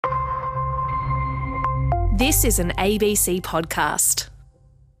This is an ABC podcast.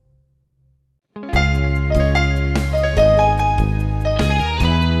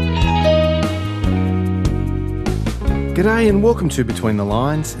 G'day and welcome to Between the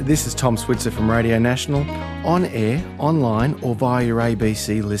Lines. This is Tom Switzer from Radio National, on air, online or via your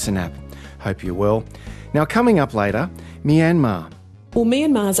ABC Listen app. Hope you're well. Now coming up later, Myanmar. Well,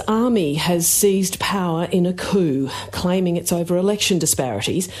 Myanmar's army has seized power in a coup, claiming it's over election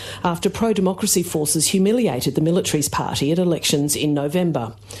disparities after pro-democracy forces humiliated the military's party at elections in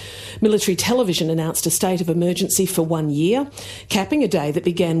November. Military television announced a state of emergency for 1 year, capping a day that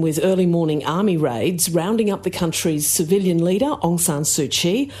began with early morning army raids, rounding up the country's civilian leader, Aung San Suu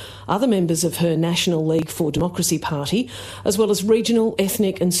Kyi, other members of her National League for Democracy party, as well as regional,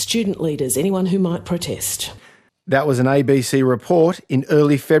 ethnic and student leaders, anyone who might protest. That was an ABC report in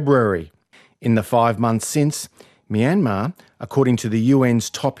early February. In the 5 months since, Myanmar, according to the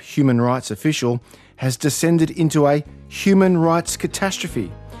UN's top human rights official, has descended into a human rights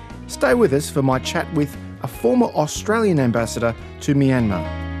catastrophe. Stay with us for my chat with a former Australian ambassador to Myanmar.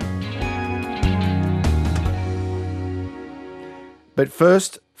 But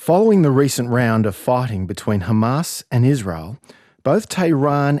first, following the recent round of fighting between Hamas and Israel, both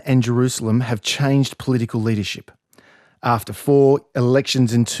Tehran and Jerusalem have changed political leadership. After 4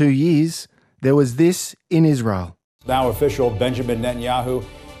 elections in 2 years, there was this in Israel. Now official Benjamin Netanyahu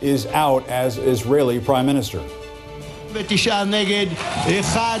is out as Israeli Prime Minister. This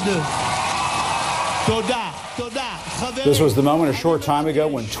was the moment a short time ago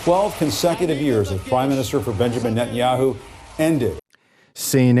when 12 consecutive years as Prime Minister for Benjamin Netanyahu ended.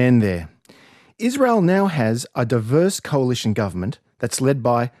 CNN there. Israel now has a diverse coalition government that's led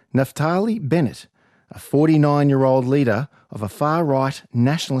by Naftali Bennett, a 49-year-old leader of a far-right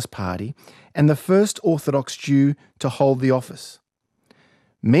nationalist party and the first Orthodox Jew to hold the office.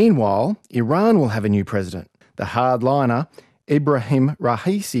 Meanwhile, Iran will have a new president. The hardliner, Ibrahim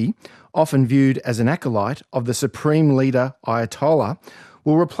Raisi, often viewed as an acolyte of the supreme leader Ayatollah,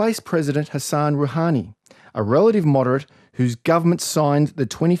 will replace President Hassan Rouhani, a relative moderate whose government signed the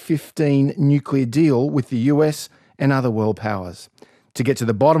 2015 nuclear deal with the US and other world powers. To get to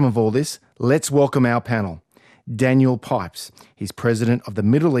the bottom of all this, let's welcome our panel. Daniel Pipes, he's president of the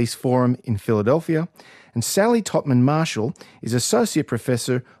Middle East Forum in Philadelphia, and Sally Totman-Marshall is Associate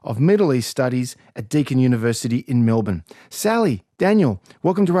Professor of Middle East Studies at Deakin University in Melbourne. Sally, Daniel,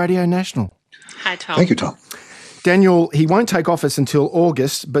 welcome to Radio National. Hi, Tom. Thank you, Tom. Daniel, he won't take office until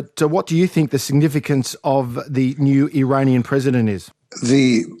August, but what do you think the significance of the new Iranian president is?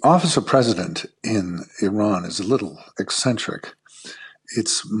 The office of president in Iran is a little eccentric.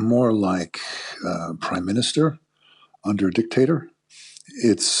 It's more like prime minister under a dictator.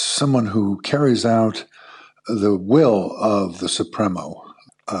 It's someone who carries out the will of the Supremo.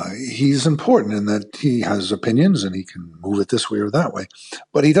 He's important in that he has opinions and he can move it this way or that way,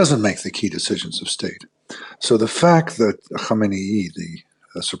 but he doesn't make the key decisions of state. So the fact that Khamenei,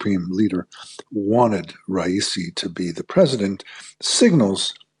 the supreme leader, wanted Raisi to be the president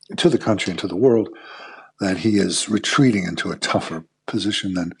signals to the country and to the world that he is retreating into a tougher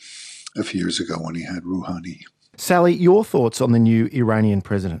position than a few years ago when he had Rouhani. Sally, your thoughts on the new Iranian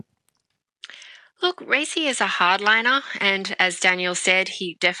president? Look, Raisi is a hardliner, and as Daniel said,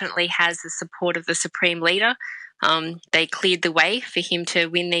 he definitely has the support of the Supreme Leader. They cleared the way for him to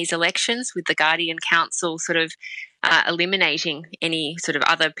win these elections, with the Guardian Council sort of eliminating any sort of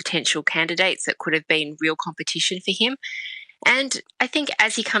other potential candidates that could have been real competition for him. And I think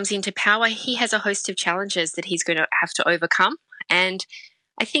as he comes into power, he has a host of challenges that he's going to have to overcome. And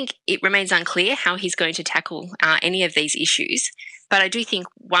I think it remains unclear how he's going to tackle any of these issues. But I do think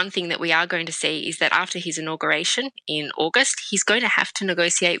one thing that we are going to see is that after his inauguration in August, he's going to have to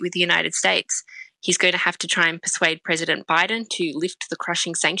negotiate with the United States. He's going to have to try and persuade President Biden to lift the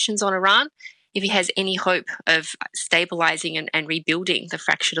crushing sanctions on Iran if he has any hope of stabilising and rebuilding the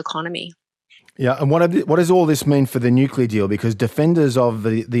fractured economy. Yeah, and what does all this mean for the nuclear deal? Because defenders of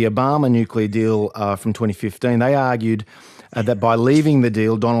the Obama nuclear deal from 2015, they argued that by leaving the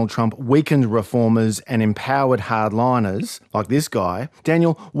deal, Donald Trump weakened reformers and empowered hardliners like this guy.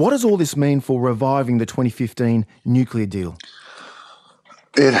 Daniel, what does all this mean for reviving the 2015 nuclear deal?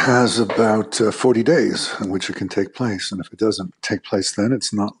 It has about 40 days in which it can take place, and if it doesn't take place then,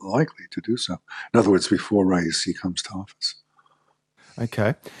 it's not likely to do so. In other words, before Raisi comes to office.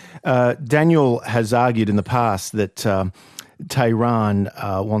 Okay. Daniel has argued in the past that Tehran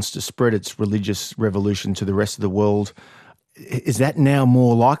wants to spread its religious revolution to the rest of the world. Is that now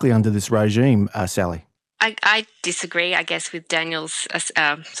more likely under this regime, Sally? I disagree, I guess, with Daniel's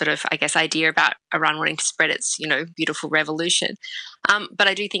idea about Iran wanting to spread its, beautiful revolution. But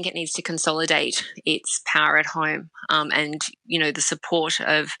I do think it needs to consolidate its power at home. And, the support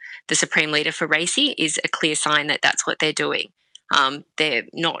of the Supreme Leader for Raisi is a clear sign that that's what they're doing. They're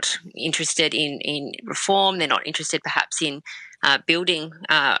not interested in reform. They're not interested perhaps in building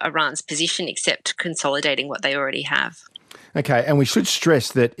Iran's position, except consolidating what they already have. Okay, and we should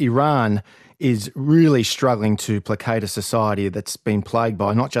stress that Iran is really struggling to placate a society that's been plagued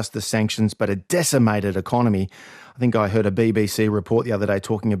by not just the sanctions, but a decimated economy. I think I heard a BBC report the other day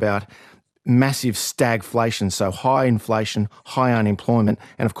talking about massive stagflation, so high inflation, high unemployment,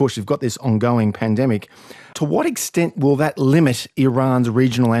 and of course you've got this ongoing pandemic. To what extent will that limit Iran's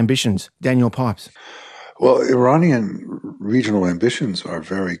regional ambitions? Daniel Pipes. Well, Iranian regional ambitions are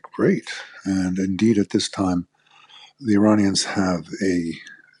very great, and indeed at this time the Iranians have a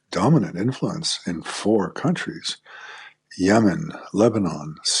dominant influence in 4 countries: Yemen,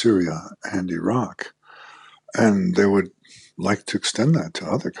 Lebanon, Syria, and Iraq. And they would like to extend that to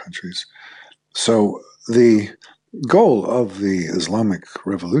other countries. So the goal of the Islamic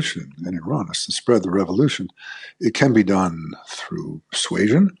Revolution in Iran is to spread the revolution. It can be done through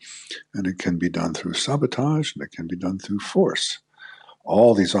persuasion, and it can be done through sabotage, and it can be done through force.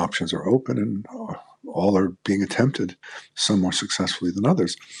 All these options are open, and all are being attempted, some more successfully than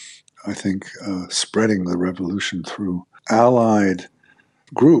others. I think spreading the revolution through allied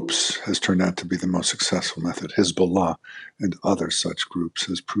groups has turned out to be the most successful method. Hezbollah and other such groups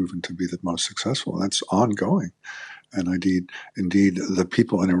has proven to be the most successful. And that's ongoing. And indeed, the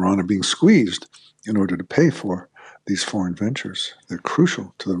people in Iran are being squeezed in order to pay for these foreign ventures. They're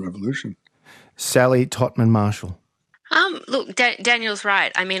crucial to the revolution. Sally Totman-Marshall. Look, Daniel's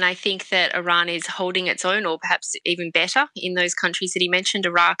right. I mean, I think that Iran is holding its own, or perhaps even better, in those countries that he mentioned: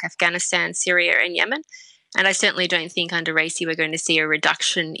 Iraq, Afghanistan, Syria, and Yemen. And I certainly don't think under Raisi we're going to see a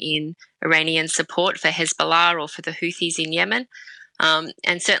reduction in Iranian support for Hezbollah or for the Houthis in Yemen.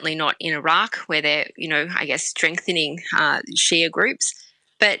 And certainly not in Iraq, where they're, strengthening Shia groups.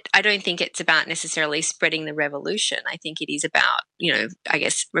 But I don't think it's about necessarily spreading the revolution. I think it is about,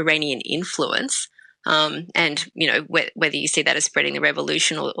 Iranian influence. And whether you see that as spreading the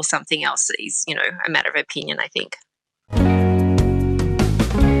revolution or something else is, a matter of opinion, I think.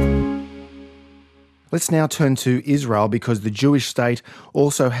 Let's now turn to Israel, because the Jewish state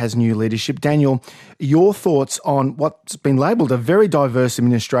also has new leadership. Daniel, your thoughts on what's been labelled a very diverse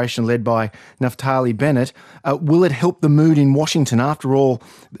administration led by Naftali Bennett. Will it help the mood in Washington? After all,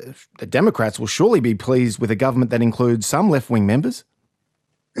 the Democrats will surely be pleased with a government that includes some left-wing members.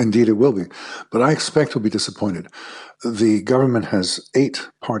 Indeed, it will be. But I expect we'll be disappointed. The government has 8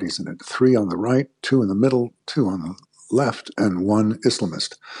 parties in it, 3 on the right, 2 in the middle, 2 on the left, and 1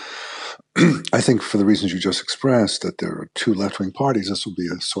 Islamist. I think for the reasons you just expressed, that there are 2 left-wing parties, this will be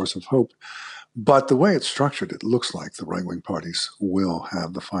a source of hope. But the way it's structured, it looks like the right-wing parties will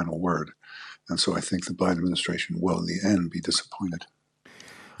have the final word. And so I think the Biden administration will, in the end, be disappointed.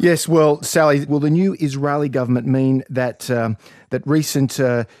 Yes, well, Sally, will the new Israeli government mean that that recent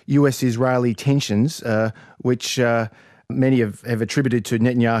US-Israeli tensions, which many have attributed to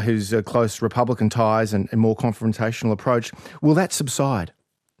Netanyahu's close Republican ties and more confrontational approach, will that subside?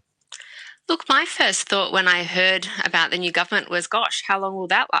 Look, my first thought when I heard about the new government was, gosh, how long will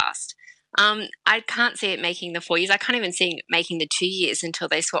that last? I can't see it making the 4 years. I can't even see it making the 2 years until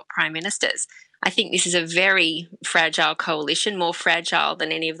they swap prime ministers. I think this is a very fragile coalition, more fragile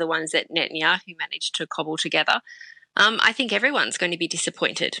than any of the ones that Netanyahu managed to cobble together. I think everyone's going to be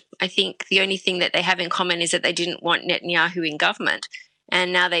disappointed. I think the only thing that they have in common is that they didn't want Netanyahu in government,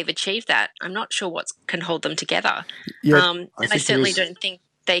 and now they've achieved that. I'm not sure what can hold them together. Yeah, and I certainly don't think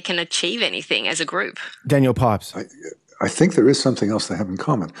they can achieve anything as a group. Daniel Pipes. I think there is something else they have in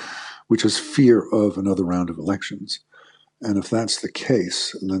common, which is fear of another round of elections. And if that's the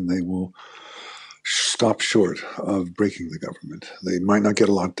case, then they will stop short of breaking the government. They might not get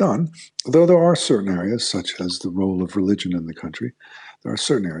a lot done, though there are certain areas, such as the role of religion in the country. There are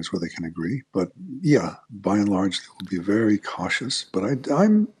certain areas where they can agree. But yeah, by and large, they will be very cautious. But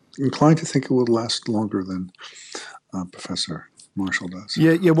I'm inclined to think it will last longer than Professor Marshall does.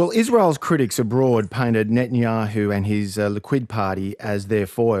 Yeah. Well, Israel's critics abroad painted Netanyahu and his Likud party as their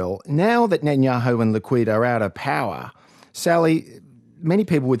foil. Now that Netanyahu and Likud are out of power, Sally, many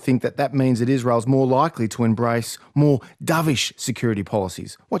people would think that that means that Israel's more likely to embrace more dovish security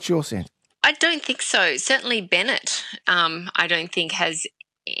policies. What's your sense? I don't think so. Certainly Bennett, I don't think has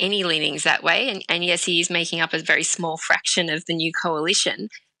any leanings that way. And yes, he is making up a very small fraction of the new coalition,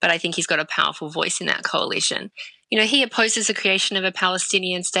 but I think he's got a powerful voice in that coalition. he opposes the creation of a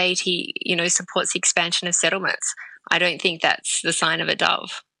Palestinian state. He, supports the expansion of settlements. I don't think that's the sign of a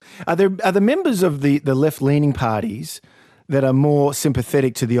dove. Are the members of the left-leaning parties that are more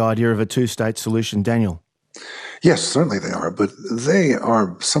sympathetic to the idea of a two-state solution, Daniel? Yes, certainly they are, but they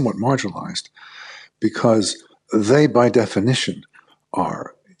are somewhat marginalized because they, by definition,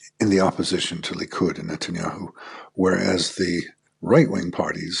 are in the opposition to Likud and Netanyahu, whereas the right-wing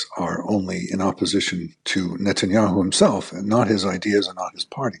parties are only in opposition to Netanyahu himself and not his ideas and not his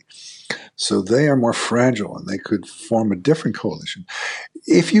party. So they are more fragile and they could form a different coalition.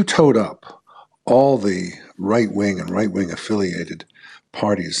 If you towed up all the right-wing and right-wing affiliated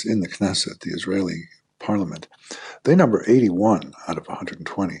parties in the Knesset, the Israeli parliament, they number 81 out of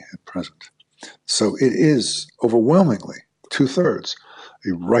 120 at present. So it is overwhelmingly two-thirds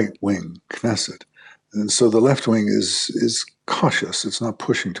a right-wing Knesset. And so the left wing is cautious. It's not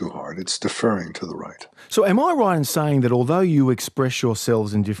pushing too hard. It's deferring to the right. So am I right in saying that although you express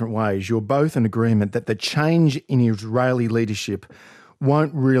yourselves in different ways, you're both in agreement that the change in Israeli leadership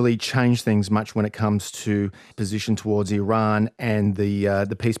won't really change things much when it comes to position towards Iran and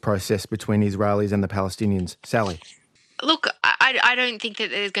the peace process between Israelis and the Palestinians? Sally? Look, I don't think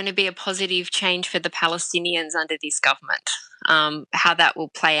that there's going to be a positive change for the Palestinians under this government. How that will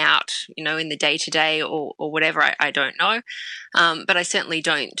play out, in the day-to-day or whatever, I don't know. But I certainly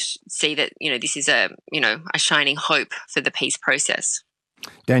don't see that, this is a shining hope for the peace process.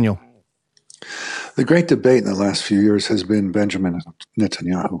 Daniel? The great debate in the last few years has been Benjamin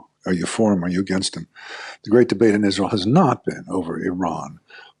Netanyahu. Are you for him? Are you against him? The great debate in Israel has not been over Iran,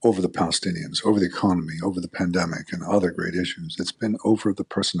 over the Palestinians, over the economy, over the pandemic, and other great issues. It's been over the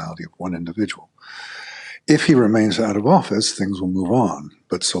personality of one individual. If he remains out of office, things will move on.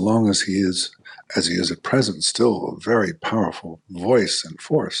 But so long as he is, as he is at present, still a very powerful voice and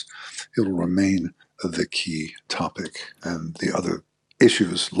force, it will remain the key topic. And the other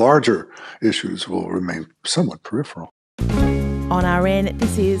issues, larger issues, will remain somewhat peripheral. On RN,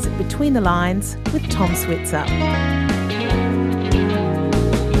 this is Between the Lines with Tom Switzer.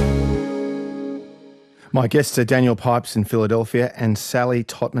 My guests are Daniel Pipes in Philadelphia and Sally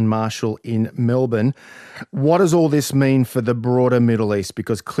Totman-Marshall in Melbourne. What does all this mean for the broader Middle East?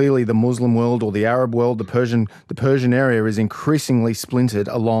 Because clearly the Muslim world or the Arab world, the Persian area is increasingly splintered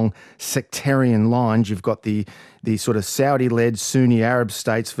along sectarian lines. You've got the sort of Saudi-led Sunni Arab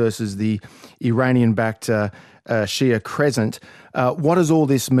states versus the Iranian-backed Shia Crescent. What does all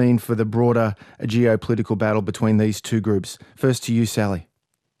this mean for the broader geopolitical battle between these two groups? First to you, Sally.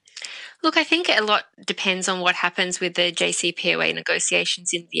 Look, I think a lot depends on what happens with the JCPOA negotiations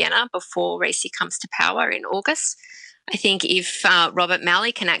in Vienna before Raisi comes to power in August. I think if Robert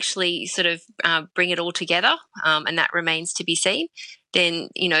Malley can actually sort of bring it all together, and that remains to be seen, then,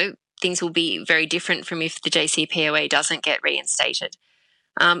 things will be very different from if the JCPOA doesn't get reinstated.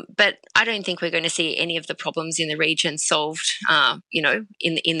 But I don't think we're going to see any of the problems in the region solved, in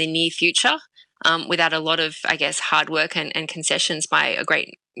the near future, without a lot of, I guess, hard work and concessions by a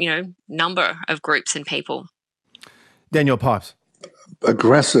great, number of groups and people. Daniel Pipes.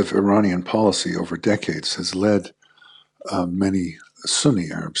 Aggressive Iranian policy over decades has led many Sunni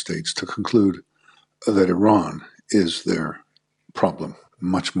Arab states to conclude that Iran is their problem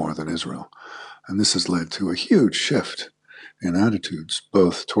much more than Israel. And this has led to a huge shift in attitudes,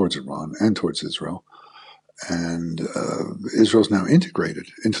 both towards Iran and towards Israel. And Israel's now integrated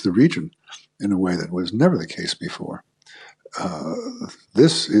into the region in a way that was never the case before.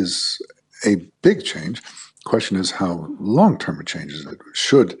 This is a big change. The question is how long-term it changes it.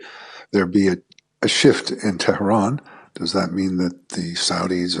 Should there be a shift in Tehran? Does that mean that the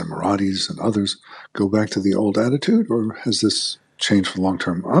Saudis, Emiratis, and others go back to the old attitude, or has this changed for the long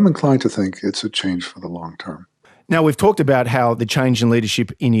term? I'm inclined to think it's a change for the long term. Now, we've talked about how the change in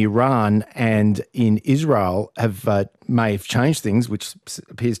leadership in Iran and in Israel may have changed things, which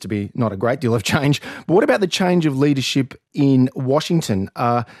appears to be not a great deal of change. But what about the change of leadership in Washington?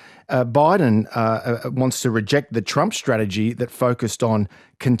 Biden wants to reject the Trump strategy that focused on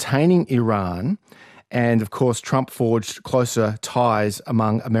containing Iran. And, of course, Trump forged closer ties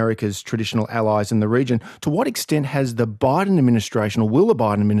among America's traditional allies in the region. To what extent has the Biden administration, or will the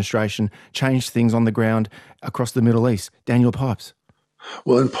Biden administration, change things on the ground across the Middle East? Daniel Pipes.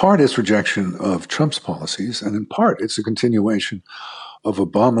 Well, in part, it's rejection of Trump's policies, and in part, it's a continuation of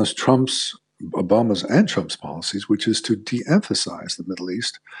Obama's and Trump's policies, which is to de-emphasize the Middle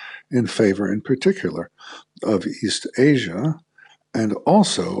East in favor, in particular, of East Asia, and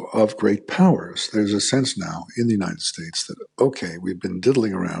also of great powers. There's a sense now in the United States that, okay, we've been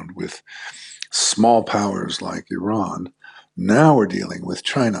diddling around with small powers like Iran. Now we're dealing with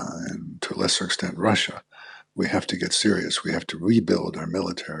China and, to a lesser extent, Russia. we have to get serious. We have to rebuild our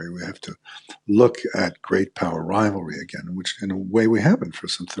military. We have to look at great power rivalry again, which in a way we haven't for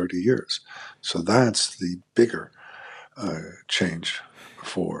some 30 years. So that's the bigger change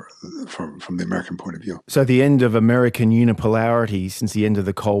from the American point of view. So the end of American unipolarity since the end of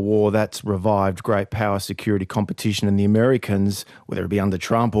the Cold War, that's revived great power security competition, and the Americans, whether it be under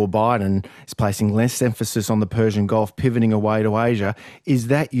Trump or Biden, is placing less emphasis on the Persian Gulf, pivoting away to Asia. Is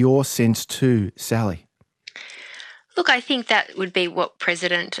that your sense too, Sally? Look, I think that would be what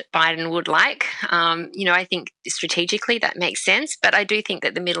President Biden would like. I think strategically that makes sense, but I do think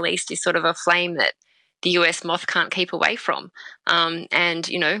that the Middle East is sort of a flame that the US moth can't keep away from. And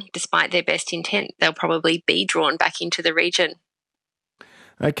despite their best intent, they'll probably be drawn back into the region.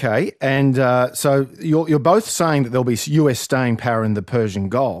 Okay, and so you're both saying that there'll be US staying power in the Persian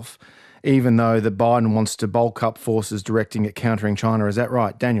Gulf, even though that Biden wants to bulk up forces directing at countering China. Is that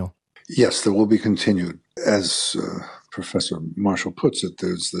right, Daniel? Yes, there will be continued. As Professor Marshall puts it,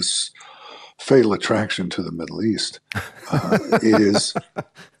 there's this fatal attraction to the Middle East. It is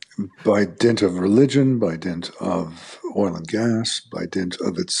by dint of religion, by dint of oil and gas, by dint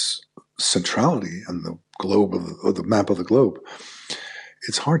of its centrality on the globe of the map of the globe,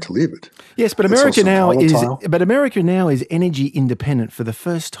 it's hard to leave it. Yes, but America now is energy independent for the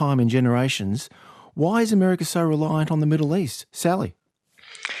first time in generations. Why is America so reliant on the Middle East, Sally?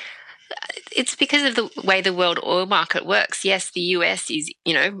 It's because of the way the world oil market works. Yes, the US is,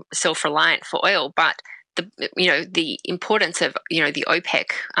 self-reliant for oil, but the importance of, the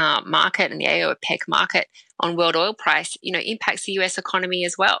OPEC market and the AOPEC market on world oil price, impacts the US economy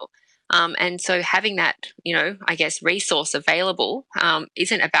as well. And so having that, resource available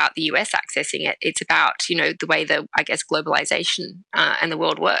isn't about the US accessing it. It's about, the way globalization and the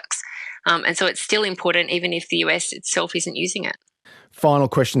world works. And so it's still important even if the US itself isn't using it. Final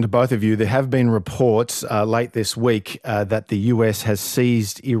question to both of you. There have been reports late this week that the US has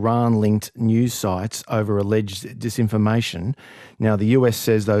seized Iran-linked news sites over alleged disinformation. Now, the US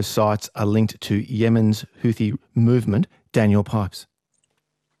says those sites are linked to Yemen's Houthi movement. Daniel Pipes.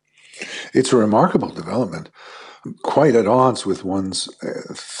 It's a remarkable development, quite at odds with with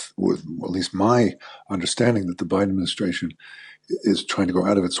at least my understanding that the Biden administration is trying to go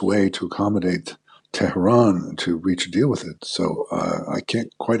out of its way to accommodate Tehran to reach a deal with it. So I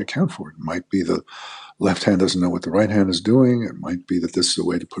can't quite account for it. It might be the left hand doesn't know what the right hand is doing. It might be that this is a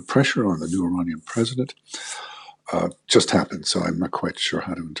way to put pressure on the new Iranian president. Just happened, so I'm not quite sure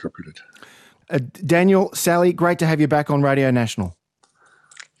how to interpret it. Daniel, Sally, great to have you back on Radio National.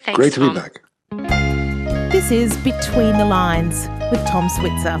 Thanks, great to Tom. be back. This is Between the Lines with Tom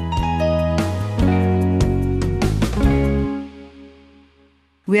Switzer.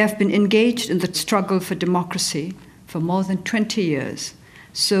 We have been engaged in the struggle for democracy for more than 20 years,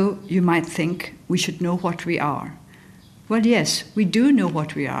 so you might think we should know what we are. Well, yes, we do know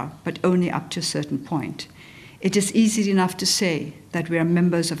what we are, but only up to a certain point. It is easy enough to say that we are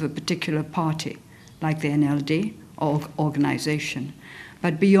members of a particular party, like the NLD or organization.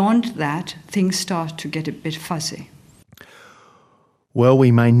 But beyond that, things start to get a bit fuzzy. Well,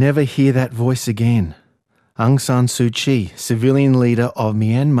 we may never hear that voice again. Aung San Suu Kyi, civilian leader of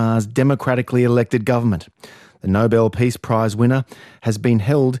Myanmar's democratically elected government. The Nobel Peace Prize winner has been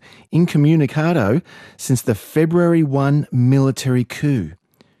held incommunicado since the February 1 military coup.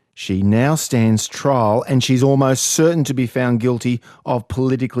 She now stands trial and she's almost certain to be found guilty of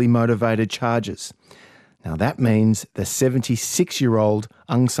politically motivated charges. Now that means the 76-year-old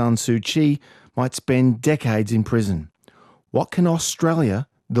Aung San Suu Kyi might spend decades in prison. What can Australia,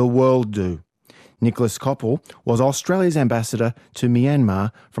 the world, do? Nicholas Koppel was Australia's ambassador to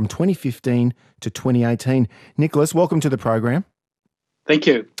Myanmar from 2015 to 2018. Nicholas, welcome to the program. Thank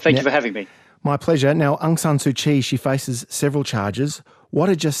you. Thank you for having me. My pleasure. Now, Aung San Suu Kyi, she faces several charges. What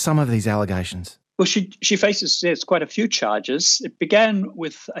are just some of these allegations? Well, she faces quite a few charges. It began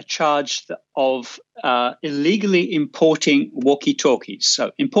with a charge of illegally importing walkie-talkies.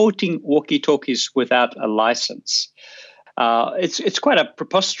 So importing walkie-talkies without a license. It's quite a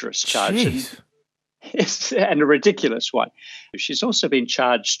preposterous charge. And a ridiculous one. She's also been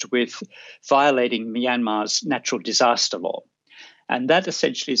charged with violating Myanmar's natural disaster law. And that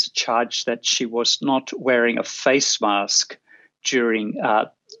essentially is a charge that she was not wearing a face mask during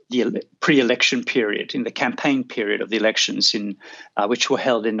the pre-election period, in the campaign period of the elections which were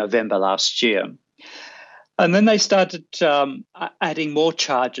held in November last year. And then they started adding more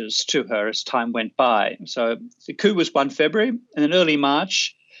charges to her as time went by. So the coup was 1 February, and in early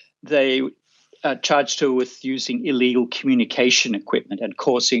March, they charged her with using illegal communication equipment and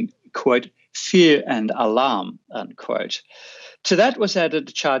causing, quote, fear and alarm, unquote. To that was added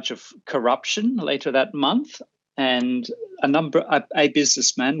a charge of corruption later that month, and a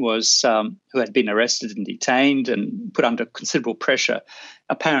businessman was who had been arrested and detained and put under considerable pressure,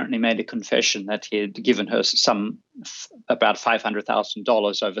 apparently made a confession that he had given her about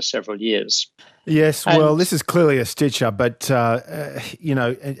 $500,000 over several years. Yes, well, this is clearly a stitch-up, but,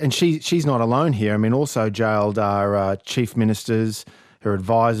 and she's not alone here. I mean, also jailed are chief ministers, her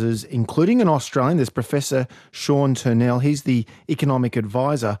advisors, including an Australian. There's Professor Sean Turnell. He's the economic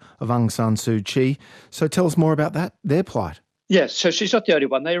advisor of Aung San Suu Kyi. So tell us more about their plight. Yes, so she's not the only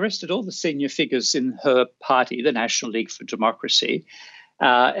one. They arrested all the senior figures in her party, the National League for Democracy.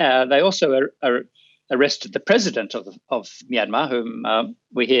 They also arrested the president of Myanmar, whom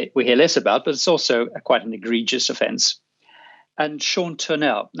we hear less about, but it's also quite an egregious offence. And Sean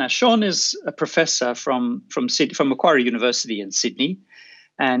Turnell. Now, Sean is a professor from Macquarie University in Sydney,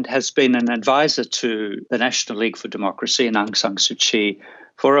 and has been an advisor to the National League for Democracy and Aung San Suu Kyi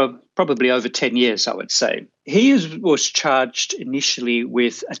for probably over 10 years, I would say. He was charged initially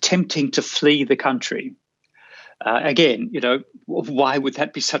with attempting to flee the country. Again, why would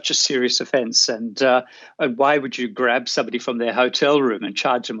that be such a serious offence? And why would you grab somebody from their hotel room and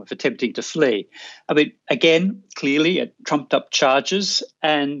charge them with attempting to flee? I mean, again, clearly trumped up charges,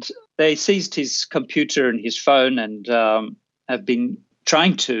 and they seized his computer and his phone and have been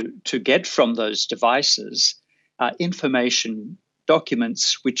trying to get from those devices information,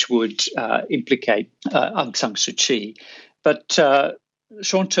 documents which would implicate Aung San Suu Kyi. But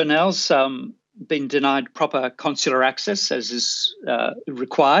Sean Turnell's been denied proper consular access, as is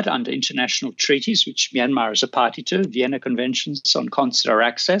required under international treaties, which Myanmar is a party to, Vienna Conventions on Consular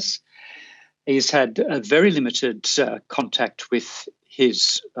Access. He's had a very limited contact with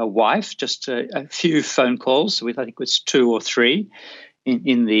his wife, just a few phone calls, with I think it was 2 or 3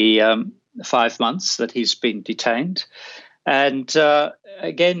 in the 5 months that he's been detained. And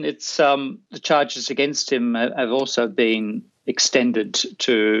again, it's the charges against him have also been extended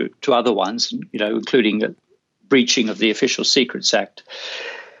to other ones, including the breaching of the Official Secrets Act.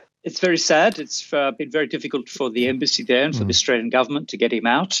 It's very sad. It's been very difficult for the embassy there and for the Australian government to get him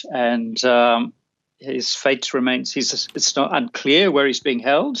out. And his fate remains. It's not unclear where he's being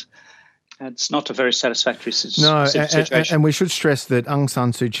held. It's not a very satisfactory situation. And we should stress that Aung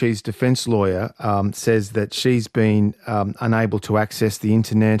San Suu Kyi's defence lawyer says that she's been unable to access the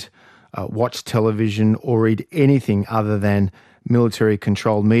internet, watch television or read anything other than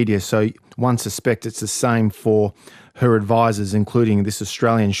military-controlled media. So one suspects it's the same for her advisors, including this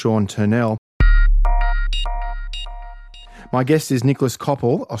Australian Sean Turnell. My guest is Nicholas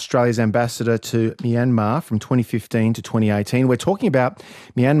Koppel, Australia's ambassador to Myanmar from 2015 to 2018. We're talking about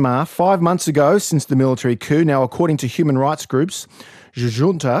Myanmar 5 months ago since the military coup. Now, according to human rights groups, the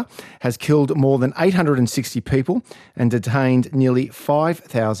junta has killed more than 860 people and detained nearly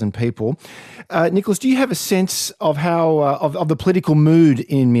 5,000 people. Nicholas, do you have a sense of how of the political mood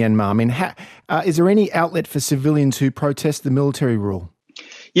in Myanmar? I mean, is there any outlet for civilians who protest the military rule?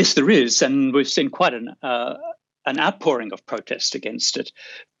 Yes, there is, and we've seen quite an outpouring of protest against it.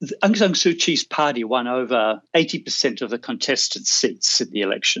 Aung San Suu Kyi's party won over 80% of the contested seats in the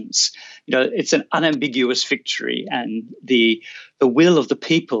elections. It's an unambiguous victory, and the will of the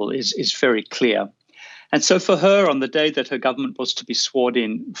people is very clear. And so for her, on the day that her government was to be sworn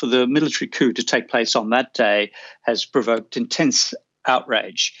in, for the military coup to take place on that day has provoked intense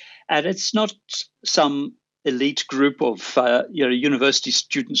outrage. And it's not some elite group of university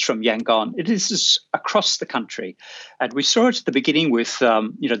students from Yangon. It is across the country. And we saw it at the beginning with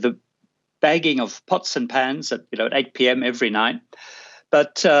the bagging of pots and pans at 8 p.m. every night.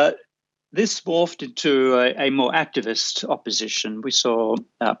 But this morphed into a more activist opposition. We saw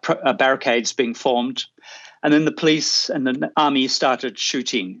barricades being formed, and then the police and the army started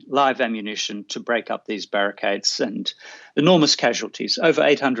shooting live ammunition to break up these barricades, and enormous casualties. Over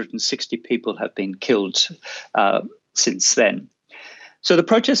 860 people have been killed since then. So the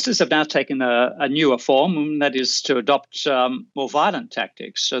protesters have now taken a newer form, and that is to adopt more violent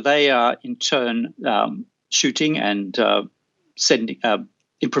tactics. So they are in turn shooting and sending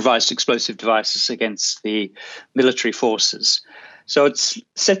improvised explosive devices against the military forces. So it's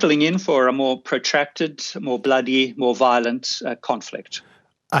settling in for a more protracted, more bloody, more violent conflict.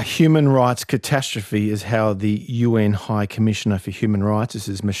 A human rights catastrophe is how the UN High Commissioner for Human Rights, this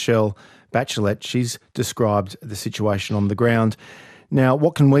is Michelle Bachelet, she's described the situation on the ground. Now,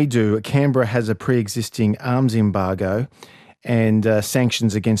 what can we do? Canberra has a pre-existing arms embargo and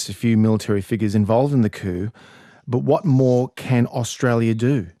sanctions against a few military figures involved in the coup. But what more can Australia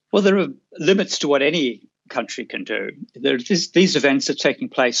do? Well, there are limits to what any country can do. These events are taking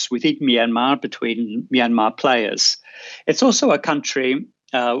place within Myanmar between Myanmar players. It's also a country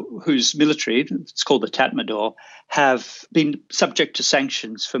whose military, it's called the Tatmadaw, have been subject to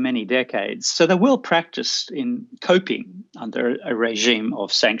sanctions for many decades. So they're well practiced in coping under a regime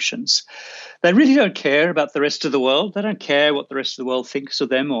of sanctions. They really don't care about the rest of the world. They don't care what the rest of the world thinks of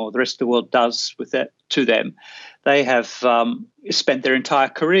them or the rest of the world does with that to them. They have spent their entire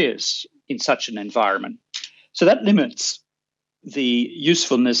careers in such an environment. So that limits the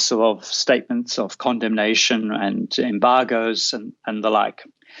usefulness of statements of condemnation and embargoes and the like.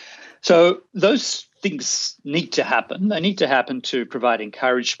 So those things need to happen. They need to happen to provide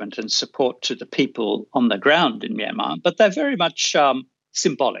encouragement and support to the people on the ground in Myanmar, but they're very much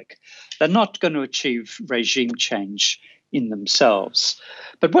symbolic. They're not going to achieve regime change in themselves.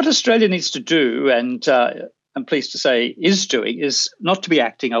 But what Australia needs to do, and I'm pleased to say is doing, is not to be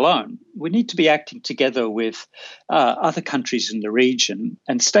acting alone. We need to be acting together with other countries in the region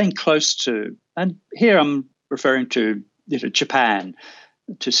and staying close to, and here I'm referring to Japan,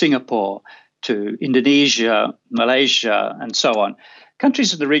 to Singapore, to Indonesia, Malaysia, and so on.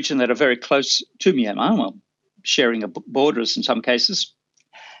 Countries in the region that are very close to Myanmar, well, sharing borders in some cases,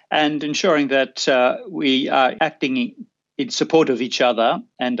 and ensuring that we are acting in support of each other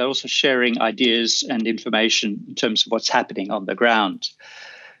and also sharing ideas and information in terms of what's happening on the ground.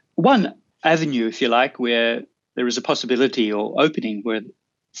 One avenue, if you like, where there is a possibility or opening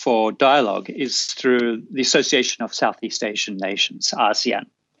for dialogue is through the Association of Southeast Asian Nations, ASEAN.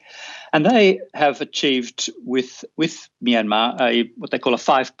 And they have achieved with Myanmar what they call a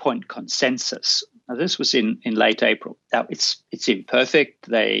 5-point consensus. Now, this was in late April. Now, it's imperfect.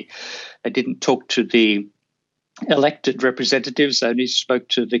 They didn't talk to the elected representatives, they only spoke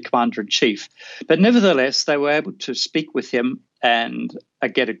to the commander-in-chief. But nevertheless, they were able to speak with him and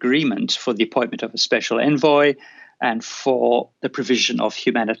get agreement for the appointment of a special envoy and for the provision of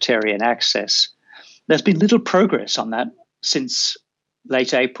humanitarian access. There's been little progress on that since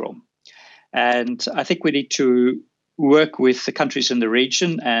late April. And I think we need to work with the countries in the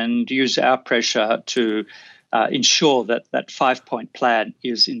region and use our pressure to ensure that that 5-point plan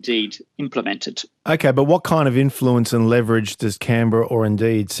is indeed implemented. Okay, but what kind of influence and leverage does Canberra or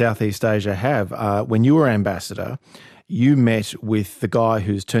indeed Southeast Asia have? When you were ambassador, you met with the guy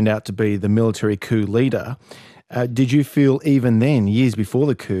who's turned out to be the military coup leader. Did you feel even then, years before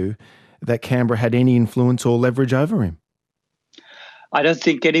the coup, that Canberra had any influence or leverage over him? I don't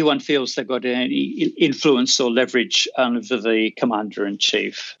think anyone feels they've got any influence or leverage over the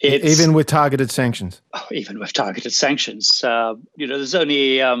commander-in-chief. Even with targeted sanctions? Even with targeted sanctions. There's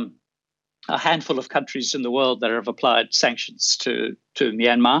only a handful of countries in the world that have applied sanctions to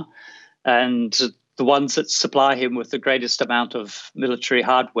Myanmar, and the ones that supply him with the greatest amount of military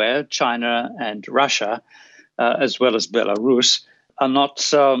hardware, China and Russia, as well as Belarus, are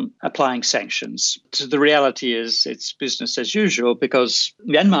not applying sanctions. So the reality is it's business as usual because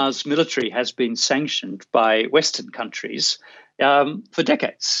Myanmar's military has been sanctioned by Western countries for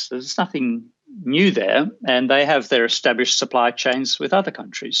decades. There's nothing new there, and they have their established supply chains with other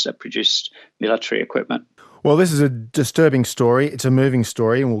countries that produce military equipment. Well, this is a disturbing story. It's a moving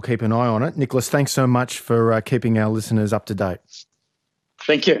story, and we'll keep an eye on it. Nicholas, thanks so much for keeping our listeners up to date.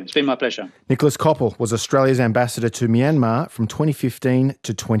 Thank you. It's been my pleasure. Nicholas Koppel was Australia's ambassador to Myanmar from 2015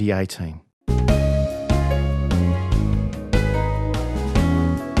 to 2018.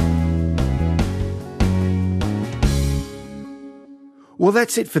 Well,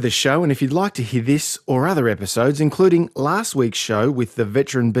 that's it for the show, and if you'd like to hear this or other episodes, including last week's show with the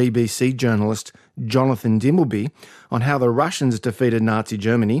veteran BBC journalist Jonathan Dimbleby on how the Russians defeated Nazi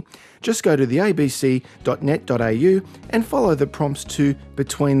Germany, just go to the abc.net.au and follow the prompts to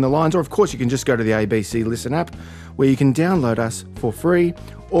Between the Lines. Or, of course, you can just go to the ABC Listen app, where you can download us for free,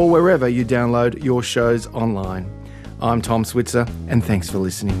 or wherever you download your shows online. I'm Tom Switzer, and thanks for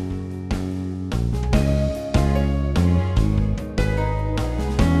listening.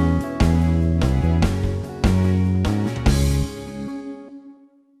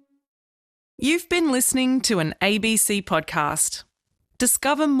 You've been listening to an ABC podcast.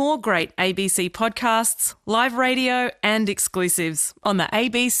 Discover more great ABC podcasts, live radio and exclusives on the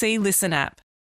ABC Listen app.